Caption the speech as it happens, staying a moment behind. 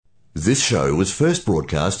This show was first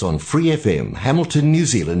broadcast on Free FM, Hamilton, New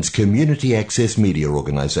Zealand's community access media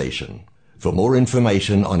organisation. For more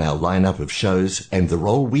information on our lineup of shows and the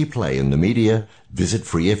role we play in the media, visit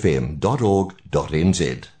freefm.org.nz.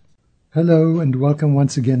 Hello and welcome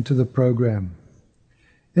once again to the program.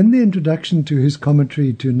 In the introduction to his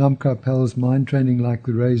commentary to Namkha Pel's Mind Training Like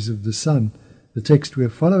the Rays of the Sun, the text we're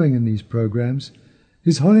following in these programs,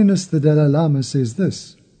 His Holiness the Dalai Lama says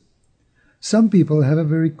this: "Some people have a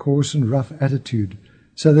very coarse and rough attitude,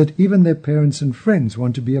 so that even their parents and friends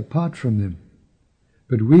want to be apart from them.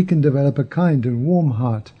 But we can develop a kind and warm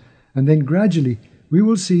heart, and then gradually we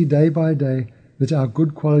will see day by day that our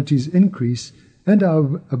good qualities increase and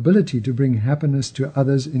our ability to bring happiness to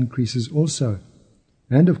others increases also.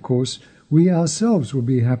 And of course, we ourselves will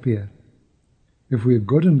be happier. If we are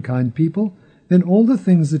good and kind people, then all the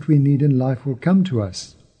things that we need in life will come to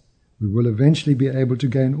us. We will eventually be able to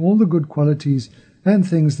gain all the good qualities and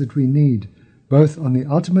things that we need, both on the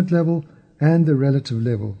ultimate level and the relative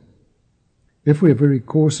level. If we are very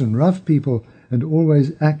coarse and rough people and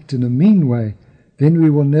always act in a mean way, then we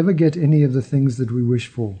will never get any of the things that we wish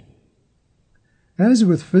for. As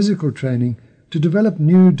with physical training, to develop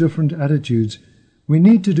new different attitudes, we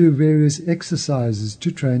need to do various exercises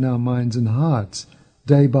to train our minds and hearts,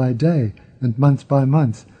 day by day and month by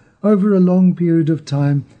month, over a long period of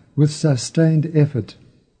time with sustained effort.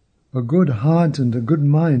 A good heart and a good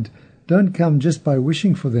mind don't come just by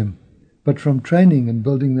wishing for them, but from training and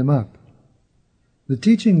building them up. The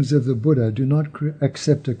teachings of the Buddha do not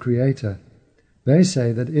accept a creator. They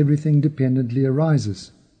say that everything dependently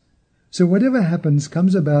arises. So whatever happens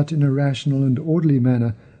comes about in a rational and orderly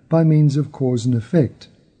manner by means of cause and effect.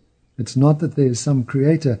 It's not that there is some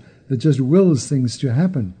creator that just wills things to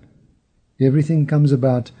happen. Everything comes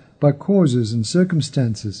about by causes and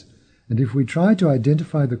circumstances, and if we try to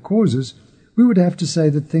identify the causes, we would have to say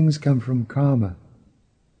that things come from karma.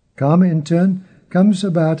 Karma, in turn, comes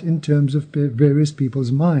about in terms of various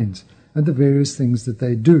people's minds and the various things that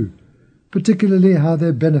they do, particularly how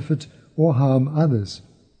they benefit or harm others.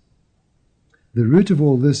 The root of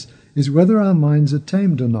all this is whether our minds are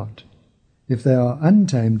tamed or not. If they are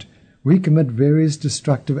untamed, we commit various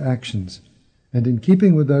destructive actions, and in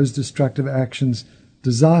keeping with those destructive actions,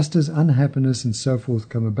 disasters, unhappiness, and so forth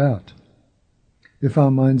come about. If our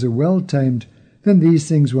minds are well tamed, then these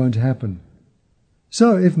things won't happen.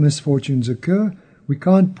 So if misfortunes occur, we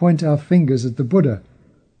can't point our fingers at the Buddha,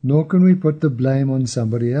 nor can we put the blame on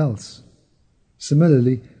somebody else.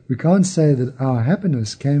 Similarly, we can't say that our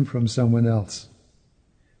happiness came from someone else.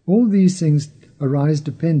 All these things arise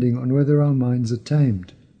depending on whether our minds are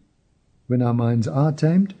tamed. When our minds are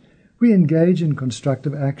tamed, we engage in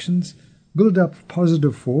constructive actions, build up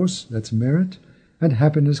positive force, that's merit, and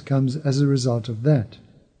happiness comes as a result of that.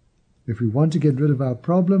 If we want to get rid of our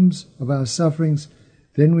problems, of our sufferings,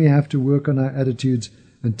 then we have to work on our attitudes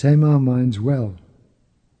and tame our minds well.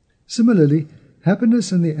 Similarly,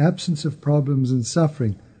 happiness and the absence of problems and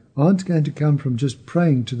suffering aren't going to come from just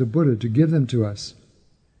praying to the Buddha to give them to us.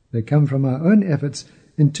 They come from our own efforts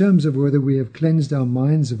in terms of whether we have cleansed our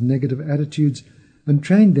minds of negative attitudes and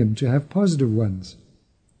trained them to have positive ones.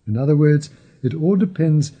 In other words, it all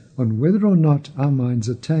depends on whether or not our minds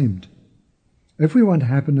are tamed. If we want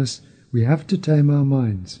happiness, we have to tame our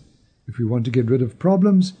minds. If we want to get rid of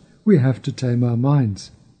problems, we have to tame our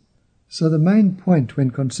minds. So the main point when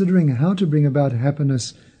considering how to bring about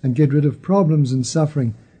happiness and get rid of problems and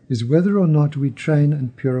suffering is whether or not we train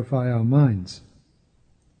and purify our minds.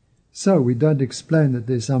 So we don't explain that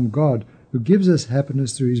there's some God who gives us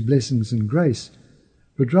happiness through his blessings and grace,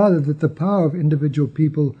 but rather that the power of individual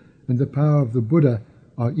people and the power of the Buddha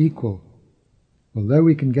are equal. Although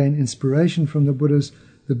we can gain inspiration from the Buddhas,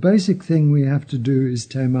 the basic thing we have to do is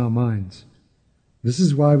tame our minds. This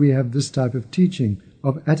is why we have this type of teaching,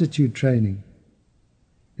 of attitude training.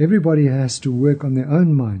 Everybody has to work on their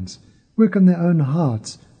own minds, work on their own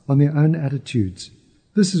hearts, on their own attitudes.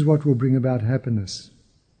 This is what will bring about happiness.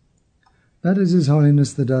 That is His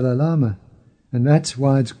Holiness the Dalai Lama, and that's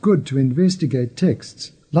why it's good to investigate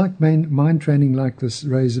texts like mind training like the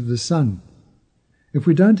rays of the sun. If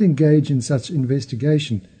we don't engage in such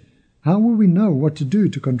investigation, how will we know what to do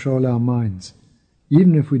to control our minds,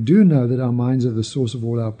 even if we do know that our minds are the source of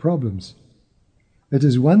all our problems? It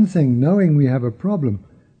is one thing knowing we have a problem,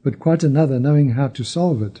 but quite another knowing how to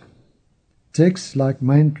solve it. Texts like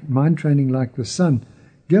mind training like the sun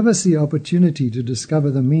give us the opportunity to discover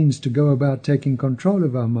the means to go about taking control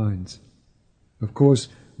of our minds. Of course,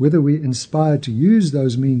 whether we inspire to use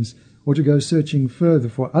those means or to go searching further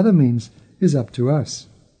for other means is up to us.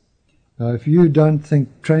 Now, if you don't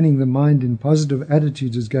think training the mind in positive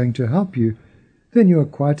attitudes is going to help you, then you are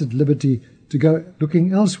quite at liberty to go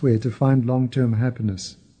looking elsewhere to find long-term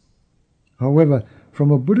happiness. However,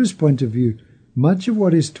 from a Buddhist point of view, much of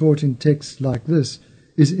what is taught in texts like this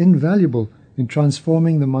is invaluable in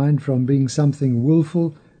transforming the mind from being something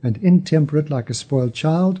willful and intemperate like a spoiled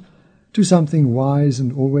child to something wise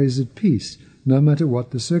and always at peace, no matter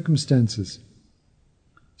what the circumstances.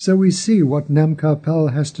 So we see what Nam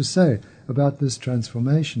Karpel has to say about this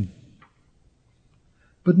transformation.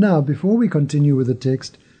 But now, before we continue with the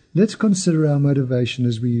text, let's consider our motivation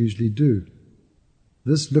as we usually do.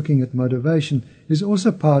 This looking at motivation is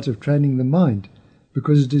also part of training the mind,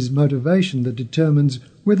 because it is motivation that determines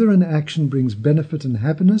whether an action brings benefit and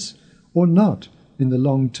happiness or not in the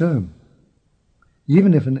long term.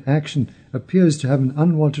 Even if an action appears to have an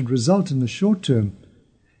unwanted result in the short term,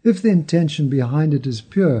 if the intention behind it is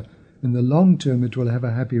pure, in the long term it will have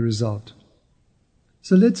a happy result.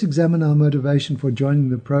 So let's examine our motivation for joining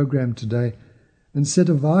the program today and set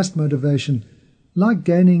a vast motivation, like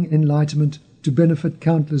gaining enlightenment, to benefit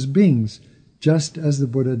countless beings, just as the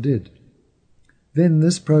Buddha did. Then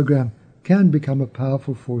this program can become a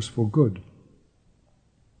powerful force for good.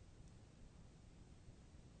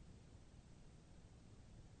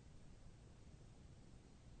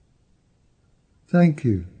 Thank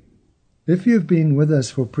you. If you've been with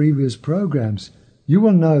us for previous programs, you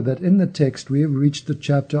will know that in the text we have reached the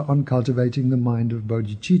chapter on cultivating the mind of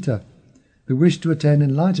bodhicitta, the wish to attain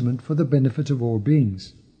enlightenment for the benefit of all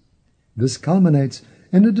beings. This culminates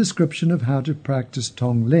in a description of how to practice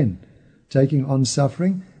Tonglen, taking on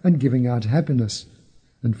suffering and giving out happiness,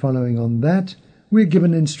 and following on that, we are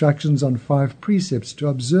given instructions on 5 precepts to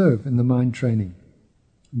observe in the mind training.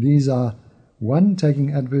 These are 1.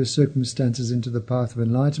 Taking adverse circumstances into the path of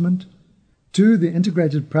enlightenment. 2. The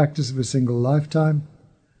integrated practice of a single lifetime.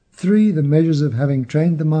 3. The measures of having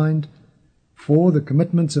trained the mind. 4. The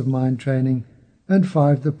commitments of mind training. And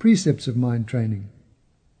 5. The precepts of mind training.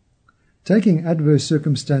 Taking adverse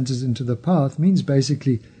circumstances into the path means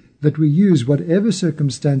basically that we use whatever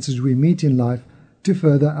circumstances we meet in life to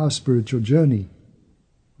further our spiritual journey.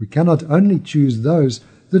 We cannot only choose those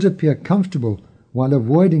that appear comfortable while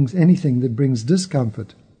avoiding anything that brings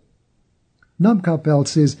discomfort. Nam Karpel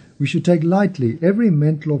says we should take lightly every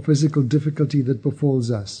mental or physical difficulty that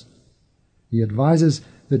befalls us. He advises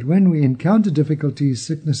that when we encounter difficulties,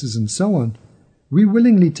 sicknesses and so on, we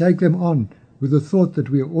willingly take them on with the thought that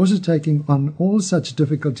we are also taking on all such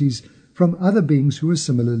difficulties from other beings who are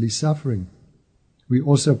similarly suffering. We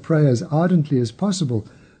also pray as ardently as possible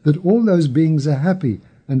that all those beings are happy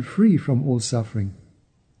and free from all suffering.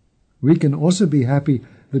 We can also be happy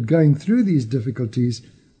that going through these difficulties,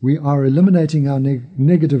 we are eliminating our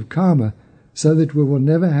negative karma so that we will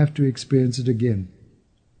never have to experience it again.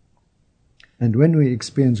 And when we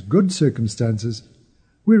experience good circumstances,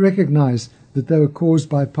 we recognize that they were caused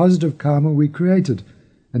by positive karma we created,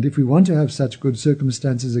 and if we want to have such good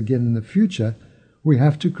circumstances again in the future, we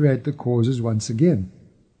have to create the causes once again.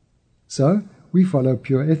 So, we follow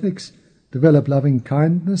pure ethics, develop loving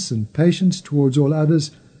kindness and patience towards all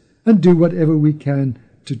others, and do whatever we can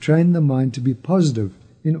to train the mind to be positive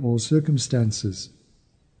in all circumstances.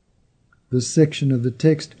 This section of the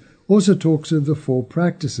text also talks of the 4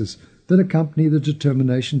 practices that accompany the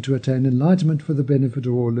determination to attain enlightenment for the benefit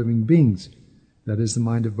of all living beings, that is, the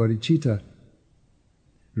mind of bodhicitta.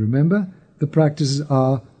 Remember, the practices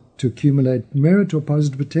are to accumulate merit or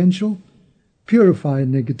positive potential, purify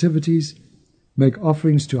negativities, make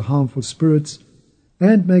offerings to harmful spirits,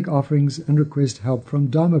 and make offerings and request help from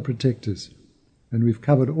Dharma protectors. And we've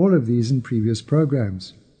covered all of these in previous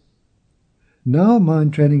programs. Now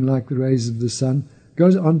mind training like the rays of the sun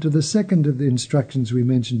goes on to the second of the instructions we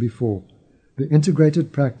mentioned before, the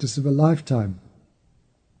integrated practice of a lifetime.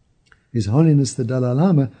 His Holiness the Dalai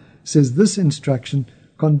Lama says this instruction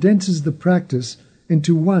condenses the practice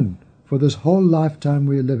into one for this whole lifetime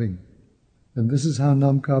we are living. And this is how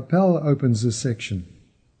Nam Karpel opens this section.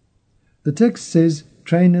 The text says,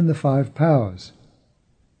 train in the 5 powers.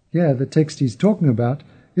 Here, the text he's talking about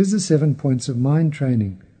is the 7 points of mind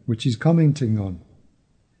training, which he's commenting on.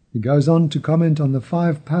 He goes on to comment on the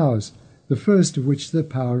 5 powers, the first of which is the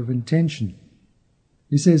power of intention.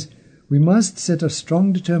 He says, we must set a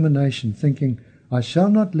strong determination, thinking, I shall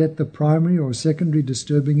not let the primary or secondary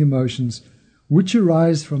disturbing emotions, which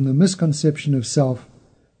arise from the misconception of self,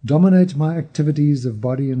 dominate my activities of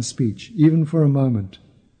body and speech, even for a moment,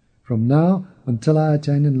 from now until I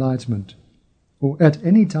attain enlightenment, or at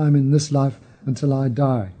any time in this life until I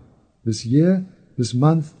die, this year, this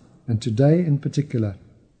month, and today in particular.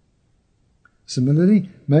 Similarly,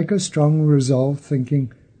 make a strong resolve,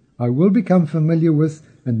 thinking, I will become familiar with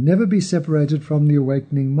and never be separated from the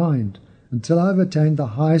awakening mind, until I have attained the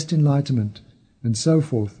highest enlightenment, and so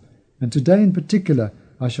forth, and today in particular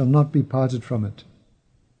I shall not be parted from it.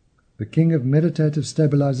 The King of Meditative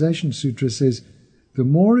Stabilization Sutra says, the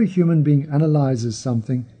more a human being analyzes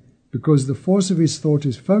something, because the force of his thought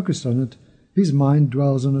is focused on it, his mind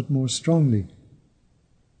dwells on it more strongly.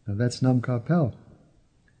 Now that's Namkha Pel.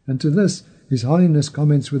 And to this, His Holiness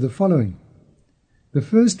comments with the following. The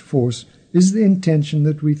first force is the intention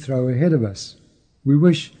that we throw ahead of us. We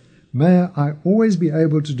wish, may I always be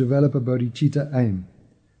able to develop a bodhicitta aim.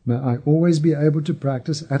 May I always be able to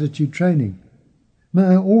practice attitude training. May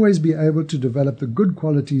I always be able to develop the good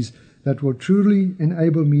qualities that will truly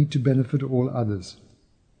enable me to benefit all others.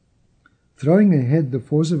 Throwing ahead the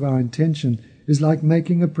force of our intention is like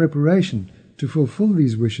making a preparation to fulfill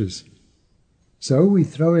these wishes. So we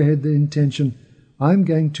throw ahead the intention, I'm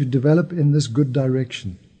going to develop in this good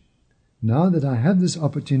direction. Now that I have this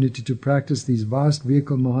opportunity to practice these vast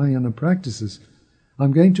vehicle Mahayana practices,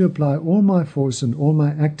 I'm going to apply all my force and all my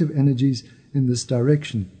active energies in this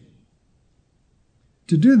direction.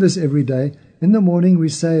 To do this every day, in the morning we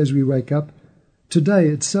say as we wake up, today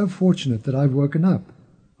it's so fortunate that I've woken up.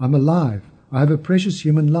 I'm alive. I have a precious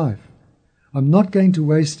human life. I'm not going to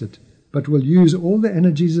waste it, but will use all the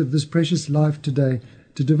energies of this precious life today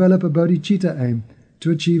to develop a bodhicitta aim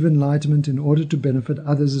to achieve enlightenment in order to benefit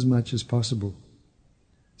others as much as possible.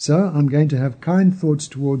 So I'm going to have kind thoughts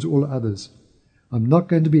towards all others. I'm not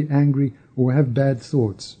going to be angry or have bad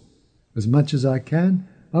thoughts. As much as I can,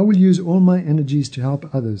 I will use all my energies to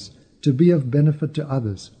help others, to be of benefit to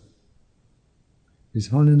others. His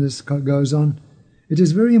Holiness goes on, it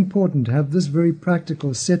is very important to have this very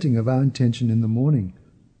practical setting of our intention in the morning.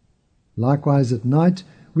 Likewise at night,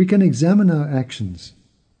 we can examine our actions.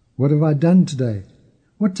 What have I done today?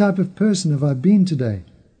 What type of person have I been today?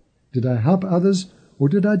 Did I help others, or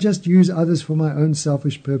did I just use others for my own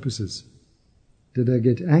selfish purposes? Did I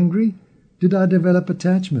get angry? Did I develop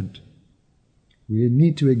attachment? We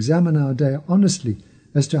need to examine our day honestly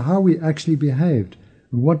as to how we actually behaved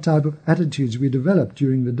and what type of attitudes we developed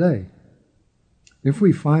during the day. If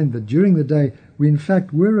we find that during the day we in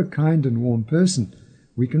fact were a kind and warm person,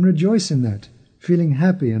 we can rejoice in that, feeling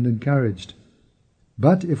happy and encouraged.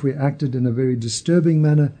 But if we acted in a very disturbing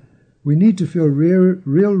manner, we need to feel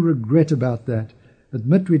real regret about that,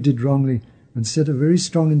 admit we did wrongly, and set a very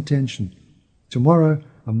strong intention. Tomorrow,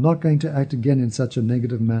 I'm not going to act again in such a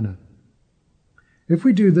negative manner. If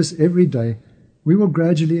we do this every day, we will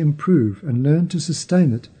gradually improve and learn to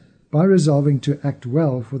sustain it by resolving to act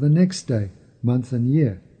well for the next day, month and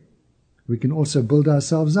year. We can also build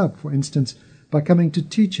ourselves up, for instance, by coming to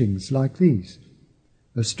teachings like these.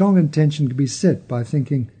 A strong intention can be set by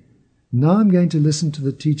thinking, now I'm going to listen to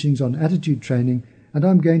the teachings on attitude training and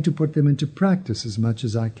I'm going to put them into practice as much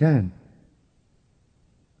as I can.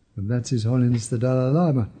 And that's His Holiness the Dalai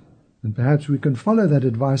Lama, and perhaps we can follow that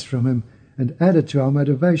advice from him and add it to our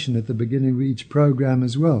motivation at the beginning of each program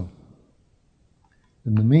as well.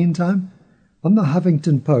 In the meantime, on the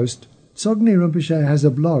Huffington Post, Tsogni Rinpoche has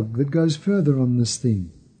a blog that goes further on this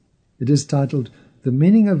theme. It is titled, The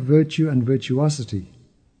Meaning of Virtue and Virtuosity,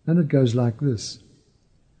 and it goes like this.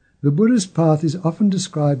 The Buddhist path is often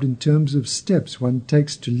described in terms of steps one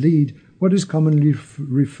takes to lead what is commonly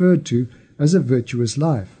referred to as a virtuous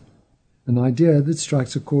life, an idea that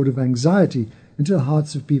strikes a chord of anxiety into the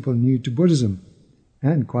hearts of people new to Buddhism,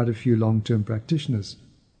 and quite a few long-term practitioners.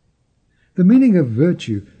 The meaning of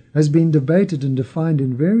virtue has been debated and defined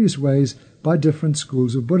in various ways by different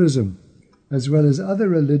schools of Buddhism, as well as other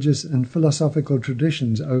religious and philosophical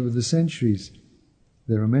traditions over the centuries.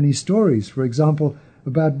 There are many stories, for example,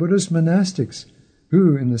 about Buddhist monastics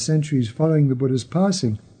who, in the centuries following the Buddha's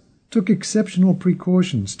passing, took exceptional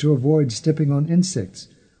precautions to avoid stepping on insects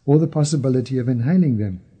or the possibility of inhaling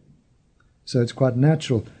them. So it's quite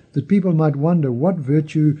natural that people might wonder what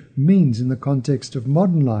virtue means in the context of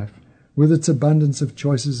modern life, with its abundance of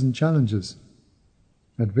choices and challenges.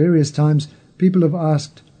 At various times, people have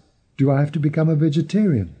asked, do I have to become a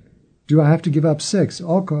vegetarian? Do I have to give up sex,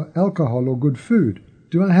 alcohol, or good food?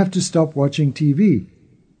 Do I have to stop watching TV?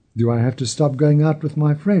 Do I have to stop going out with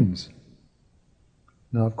my friends?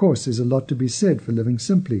 Now, of course, there's a lot to be said for living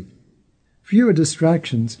simply. Fewer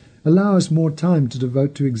distractions allow us more time to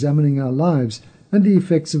devote to examining our lives and the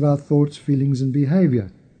effects of our thoughts, feelings, and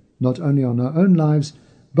behavior, not only on our own lives,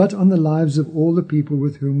 but on the lives of all the people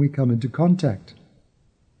with whom we come into contact.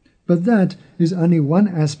 But that is only one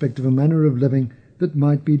aspect of a manner of living that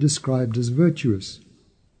might be described as virtuous.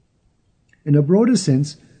 In a broader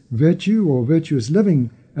sense, virtue or virtuous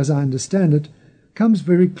living, as I understand it, comes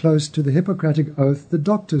very close to the Hippocratic oath the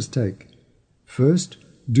doctors take. First,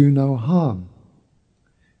 do no harm.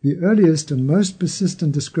 The earliest and most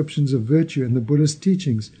persistent descriptions of virtue in the Buddhist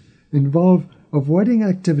teachings involve avoiding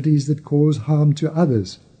activities that cause harm to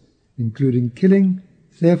others, including killing,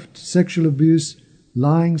 theft, sexual abuse,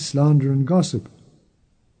 lying, slander, and gossip.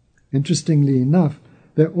 Interestingly enough,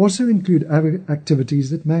 they also include activities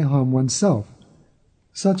that may harm oneself,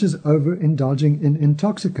 such as overindulging in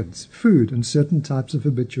intoxicants, food, and certain types of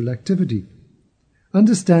habitual activity.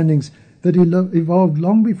 Understandings that evolved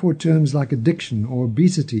long before terms like addiction or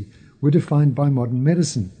obesity were defined by modern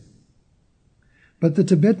medicine. But the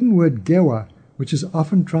Tibetan word gewa, which is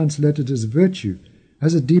often translated as virtue,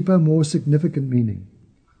 has a deeper, more significant meaning.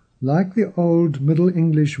 Like the old Middle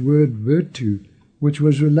English word virtu, which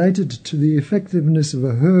was related to the effectiveness of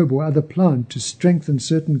a herb or other plant to strengthen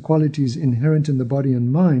certain qualities inherent in the body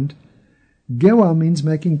and mind, gewa means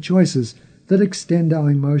making choices that extend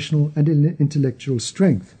our emotional and intellectual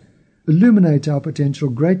strength, illuminate our potential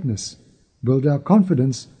greatness, build our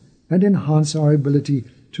confidence, and enhance our ability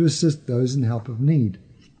to assist those in help of need.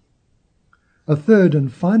 A third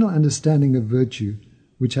and final understanding of virtue,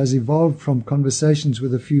 which has evolved from conversations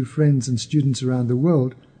with a few friends and students around the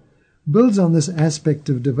world, builds on this aspect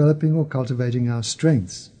of developing or cultivating our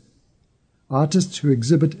strengths. Artists who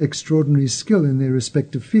exhibit extraordinary skill in their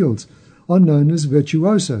respective fields are known as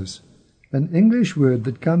virtuosos, an English word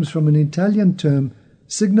that comes from an Italian term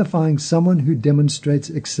signifying someone who demonstrates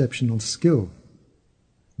exceptional skill.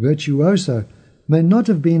 Virtuoso may not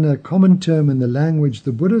have been a common term in the language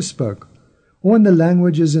the Buddha spoke, or in the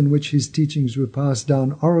languages in which his teachings were passed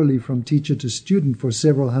down orally from teacher to student for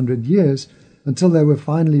several hundred years until they were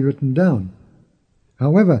finally written down.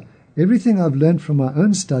 However, everything I've learned from my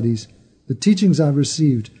own studies, the teachings I've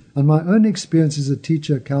received, and my own experience as a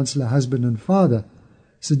teacher, counselor, husband, and father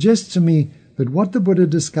suggests to me that what the Buddha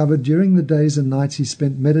discovered during the days and nights he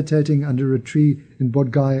spent meditating under a tree in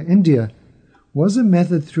Bodh Gaya, India, was a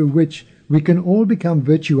method through which we can all become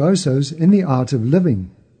virtuosos in the art of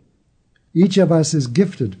living. Each of us is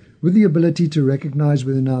gifted with the ability to recognize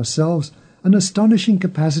within ourselves an astonishing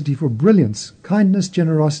capacity for brilliance, kindness,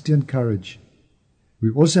 generosity, and courage. We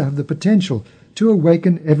also have the potential to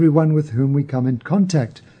awaken everyone with whom we come in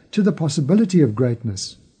contact to the possibility of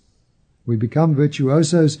greatness. We become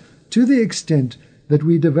virtuosos to the extent that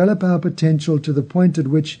we develop our potential to the point at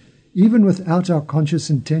which, even without our conscious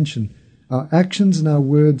intention, our actions and our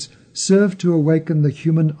words serve to awaken the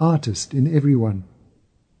human artist in everyone.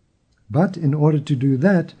 But in order to do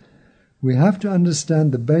that, we have to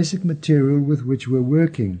understand the basic material with which we're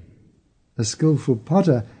working. A skillful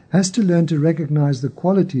potter has to learn to recognize the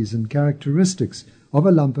qualities and characteristics of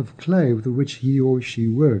a lump of clay with which he or she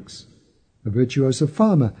works. A virtuoso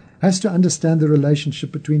farmer has to understand the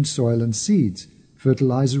relationship between soil and seeds,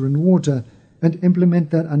 fertilizer and water, and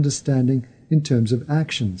implement that understanding in terms of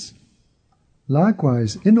actions.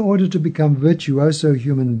 Likewise, in order to become virtuoso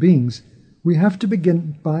human beings, we have to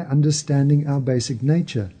begin by understanding our basic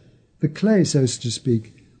nature, the clay, so to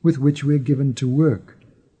speak, with which we are given to work.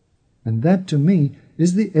 And that, to me,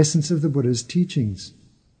 is the essence of the Buddha's teachings.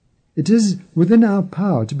 It is within our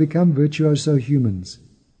power to become virtuoso humans.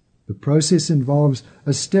 The process involves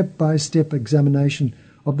a step-by-step examination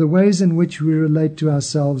of the ways in which we relate to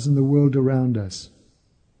ourselves and the world around us.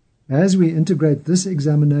 As we integrate this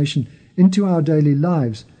examination into our daily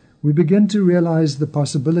lives, we begin to realize the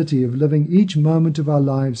possibility of living each moment of our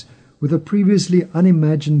lives with a previously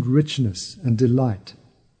unimagined richness and delight.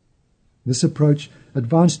 This approach,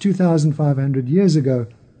 advanced 2,500 years ago,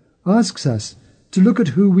 asks us to look at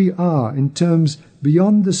who we are in terms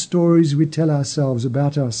beyond the stories we tell ourselves,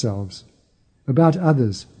 about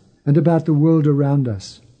others, and about the world around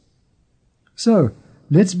us. So,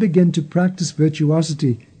 let's begin to practice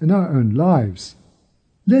virtuosity in our own lives.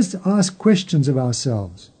 Let's ask questions of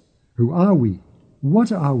ourselves. Who are we?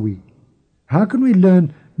 What are we? How can we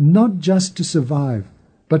learn not just to survive,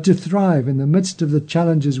 but to thrive in the midst of the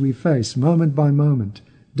challenges we face moment by moment,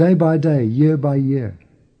 day by day, year by year?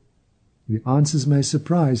 The answers may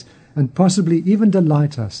surprise and possibly even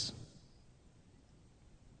delight us.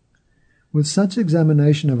 With such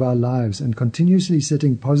examination of our lives and continuously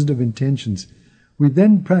setting positive intentions, we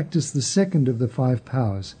then practice the second of the 5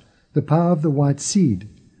 powers, the power of the white seed,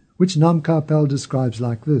 which Nam Karpel describes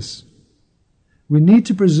like this. We need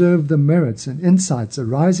to preserve the merits and insights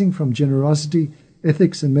arising from generosity,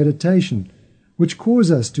 ethics, and meditation, which cause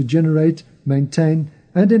us to generate, maintain,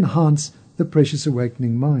 and enhance the precious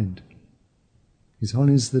awakening mind. His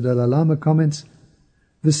Holiness the Dalai Lama comments,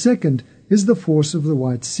 "The second is the force of the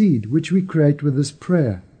white seed, which we create with this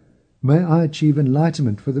prayer. May I achieve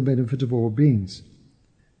enlightenment for the benefit of all beings."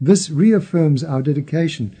 This reaffirms our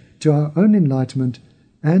dedication to our own enlightenment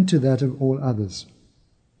and to that of all others.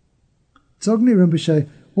 Tsogni Rinpoche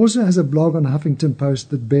also has a blog on Huffington Post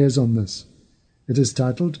that bears on this. It is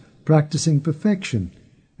titled Practicing Perfection,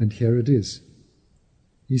 and here it is.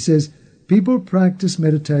 He says, people practice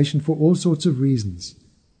meditation for all sorts of reasons.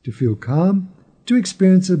 To feel calm, to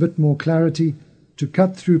experience a bit more clarity, to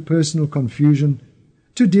cut through personal confusion,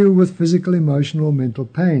 to deal with physical, emotional, or mental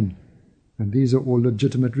pain. And these are all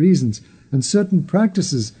legitimate reasons, and certain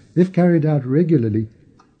practices, if carried out regularly,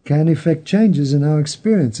 can effect changes in our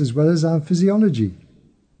experience as well as our physiology.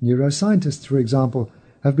 Neuroscientists, for example,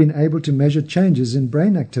 have been able to measure changes in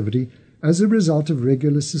brain activity as a result of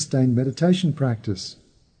regular sustained meditation practice.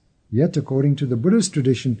 Yet, according to the Buddhist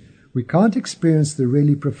tradition, we can't experience the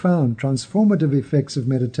really profound, transformative effects of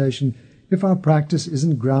meditation if our practice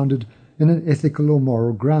isn't grounded in an ethical or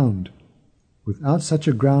moral ground. Without such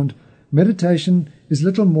a ground, meditation is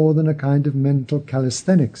little more than a kind of mental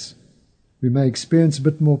calisthenics. We may experience a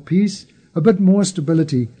bit more peace, a bit more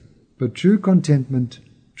stability, but true contentment,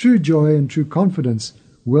 true joy, and true confidence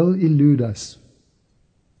will elude us.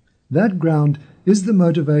 That ground is the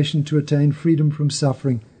motivation to attain freedom from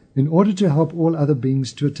suffering in order to help all other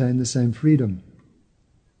beings to attain the same freedom.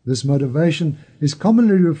 This motivation is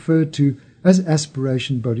commonly referred to as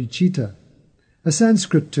aspiration bodhicitta, a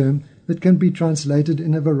Sanskrit term that can be translated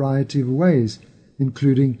in a variety of ways,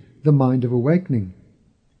 including the mind of awakening.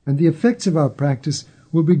 And the effects of our practice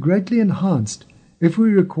will be greatly enhanced if we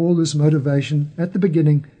recall this motivation at the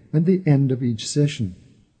beginning and the end of each session.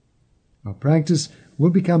 Our practice will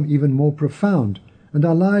become even more profound, and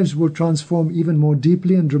our lives will transform even more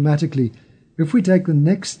deeply and dramatically if we take the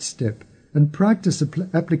next step and practice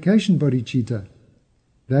application bodhicitta.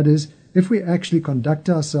 That is, if we actually conduct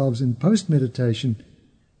ourselves in post-meditation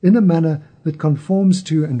in a manner that conforms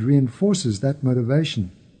to and reinforces that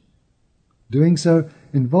motivation. Doing so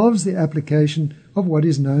involves the application of what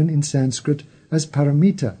is known in Sanskrit as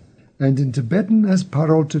paramita and in Tibetan as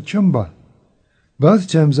paroltachumba. Both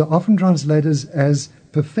terms are often translated as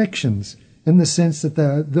perfections in the sense that they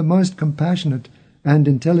are the most compassionate and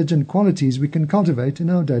intelligent qualities we can cultivate in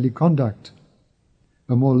our daily conduct.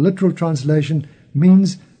 A more literal translation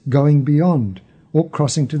means going beyond or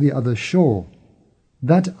crossing to the other shore.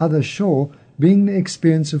 That other shore being the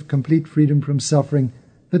experience of complete freedom from suffering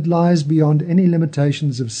that lies beyond any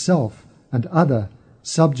limitations of self and other,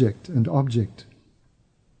 subject and object.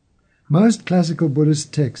 Most classical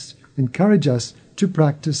Buddhist texts encourage us to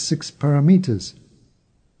practice 6 paramitas.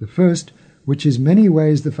 The first, which is many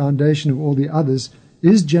ways the foundation of all the others,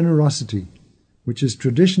 is generosity, which is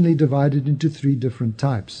traditionally divided into 3 different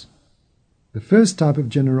types. The first type of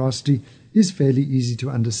generosity is fairly easy to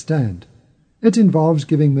understand. It involves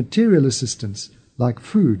giving material assistance, like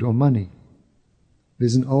food or money.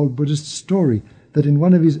 There's an old Buddhist story that in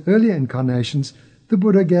one of his earlier incarnations, the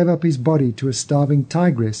Buddha gave up his body to a starving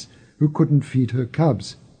tigress who couldn't feed her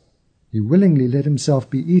cubs. He willingly let himself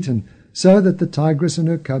be eaten so that the tigress and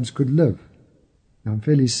her cubs could live. Now, I'm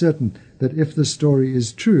fairly certain that if the story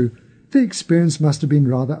is true, the experience must have been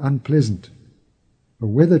rather unpleasant. But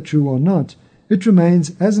whether true or not, it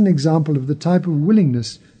remains as an example of the type of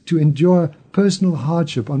willingness to endure personal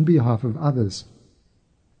hardship on behalf of others.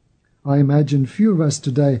 I imagine few of us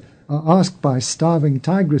today are asked by starving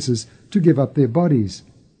tigresses to give up their bodies.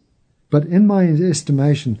 But in my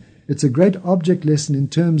estimation, it's a great object lesson in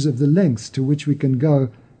terms of the lengths to which we can go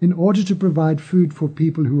in order to provide food for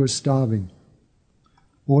people who are starving.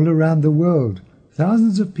 All around the world,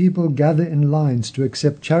 thousands of people gather in lines to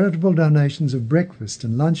accept charitable donations of breakfast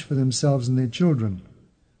and lunch for themselves and their children.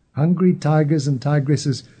 Hungry tigers and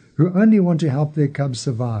tigresses who only want to help their cubs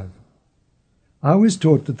survive. I was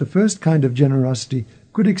taught that the first kind of generosity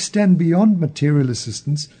could extend beyond material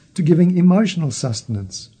assistance to giving emotional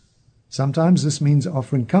sustenance. Sometimes this means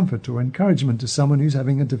offering comfort or encouragement to someone who's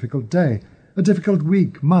having a difficult day, a difficult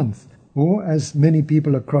week, month, or, as many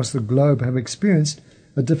people across the globe have experienced,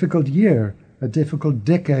 a difficult year, a difficult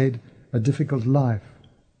decade, a difficult life.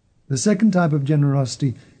 The second type of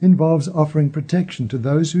generosity involves offering protection to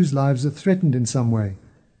those whose lives are threatened in some way.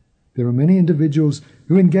 There are many individuals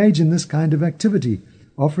who engage in this kind of activity,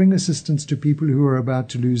 offering assistance to people who are about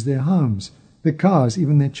to lose their homes, their cars,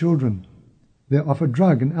 even their children. They offer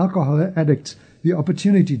drug and alcohol addicts the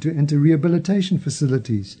opportunity to enter rehabilitation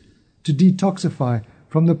facilities, to detoxify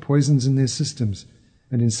from the poisons in their systems,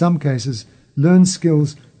 and in some cases learn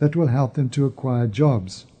skills that will help them to acquire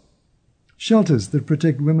jobs. Shelters that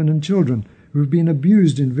protect women and children who have been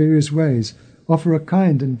abused in various ways offer a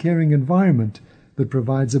kind and caring environment that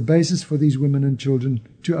provides a basis for these women and children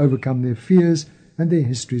to overcome their fears and their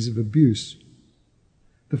histories of abuse.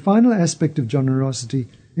 The final aspect of generosity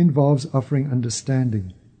involves offering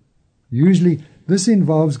understanding. Usually, this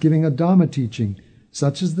involves giving a Dharma teaching,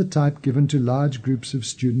 such as the type given to large groups of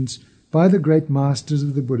students by the great masters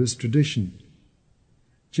of the Buddhist tradition.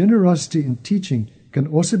 Generosity in teaching can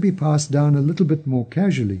also be passed down a little bit more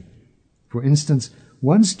casually. For instance,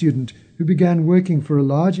 one student who began working for a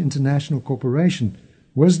large international corporation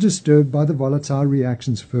was disturbed by the volatile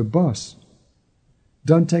reactions of her boss.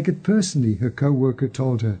 "Don't take it personally," her co-worker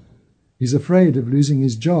told her. "He's afraid of losing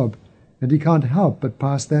his job, and he can't help but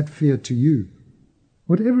pass that fear to you.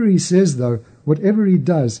 Whatever he says, though, whatever he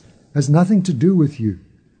does, has nothing to do with you.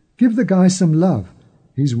 Give the guy some love.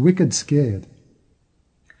 He's wicked scared."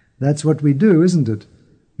 That's what we do, isn't it?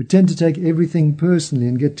 We tend to take everything personally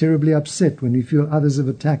and get terribly upset when we feel others have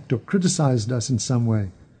attacked or criticized us in some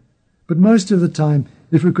way. But most of the time,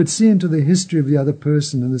 if we could see into the history of the other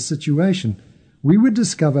person and the situation, we would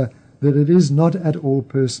discover that it is not at all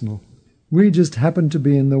personal. We just happened to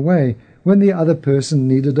be in the way when the other person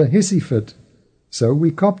needed a hissy fit. So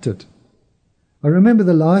we copped it. I remember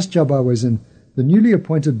the last job I was in, the newly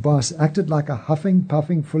appointed boss acted like a huffing,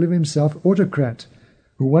 puffing, full of himself autocrat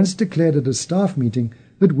who once declared at a staff meeting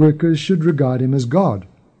that workers should regard him as God.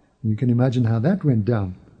 You can imagine how that went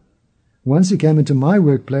down. Once he came into my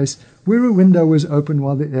workplace where a window was open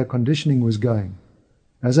while the air conditioning was going.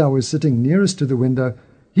 As I was sitting nearest to the window,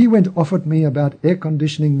 he went off at me about air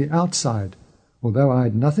conditioning the outside, although I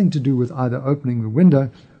had nothing to do with either opening the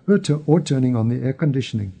window or turning on the air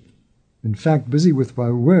conditioning. In fact, busy with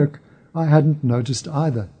my work, I hadn't noticed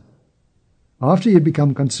either. After he had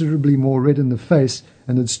become considerably more red in the face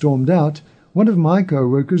and had stormed out, one of my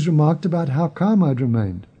co-workers remarked about how calm I'd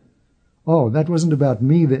remained. "Oh, that wasn't about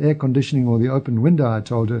me, the air conditioning or the open window," I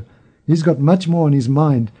told her. "He's got much more on his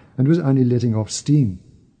mind and was only letting off steam."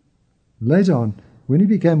 Later on, when he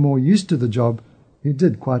became more used to the job, he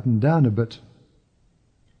did quieten down a bit.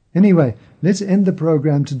 Anyway, let's end the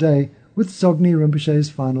program today with Tsogni Rinpoche's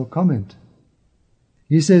final comment.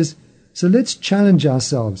 He says, "So let's challenge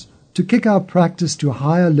ourselves to kick our practice to a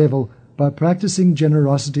higher level by practicing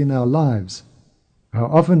generosity in our lives. How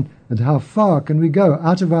often and how far can we go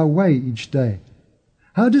out of our way each day?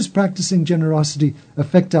 How does practicing generosity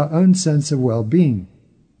affect our own sense of well-being?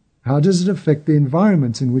 How does it affect the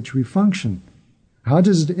environments in which we function? How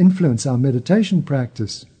does it influence our meditation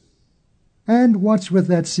practice? And what's with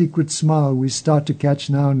that secret smile we start to catch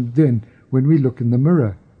now and then when we look in the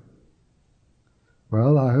mirror?"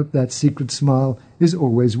 Well, I hope that secret smile is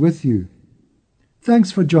always with you.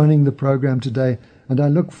 Thanks for joining the program today, and I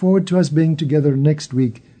look forward to us being together next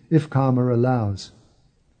week, if karma allows.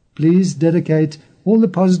 Please dedicate all the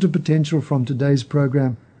positive potential from today's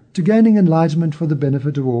program to gaining enlightenment for the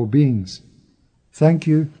benefit of all beings. Thank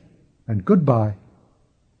you, and goodbye.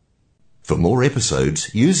 For more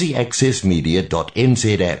episodes, use the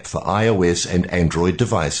accessmedia.nz app for iOS and Android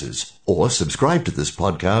devices, or subscribe to this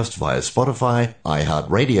podcast via Spotify,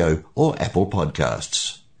 iHeartRadio, or Apple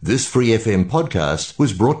Podcasts. This Free FM podcast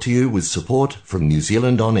was brought to you with support from New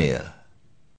Zealand On Air.